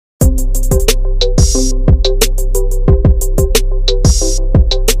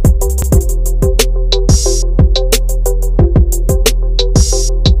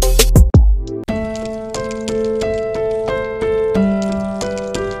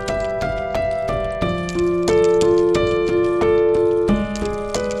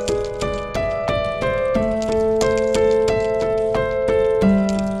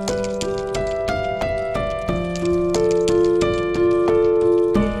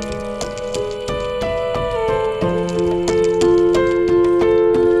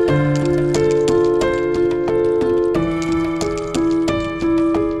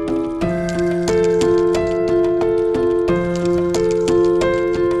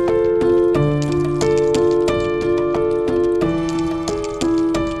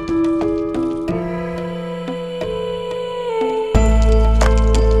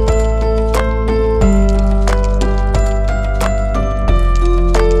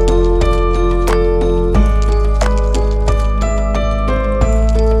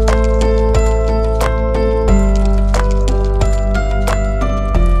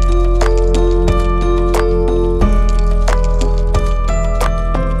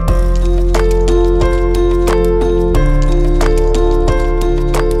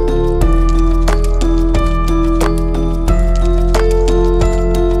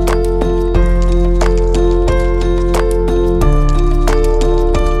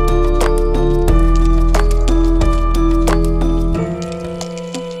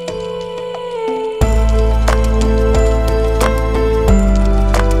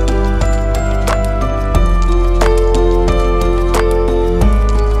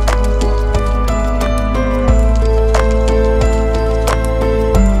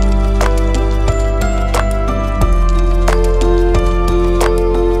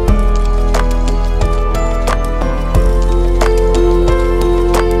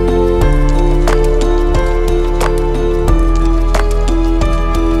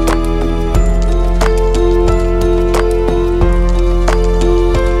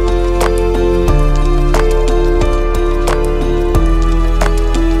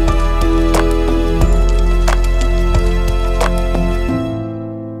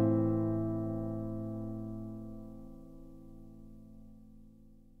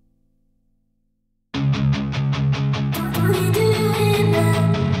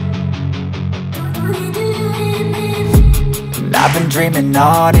I've been dreaming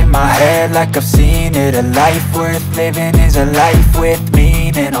on in my head like I've seen it. A life worth living is a life with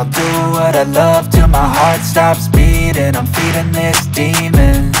meaning. I'll do what I love till my heart stops beating. I'm feeding this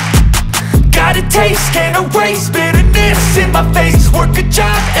demon. Got a taste, can't erase bitterness in my face. Work a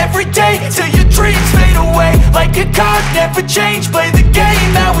job every day till your dreams fade away. Like a card, never change, play the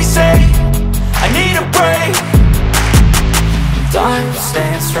game that we say. I need a break. I'm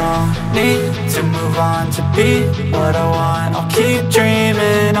staying strong, need to move on to be what I want. I'll keep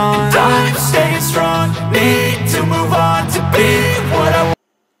dreaming on. I'm staying strong, need to move on to be what I want.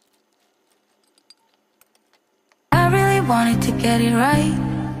 I really wanted to get it right,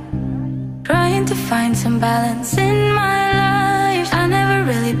 trying to find some balance in my life. I never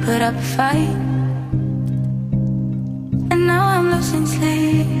really put up a fight, and now I'm losing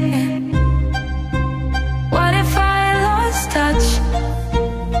sleep. What if I lost touch?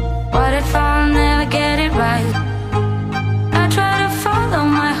 What if I'll never get it right? I try to follow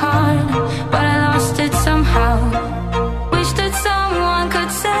my heart, but I lost it somehow. Wish that someone could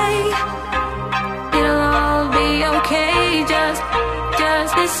say it'll all be okay.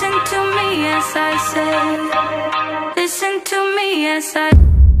 Just listen to me as I say, listen to me as I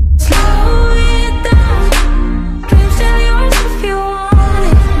slow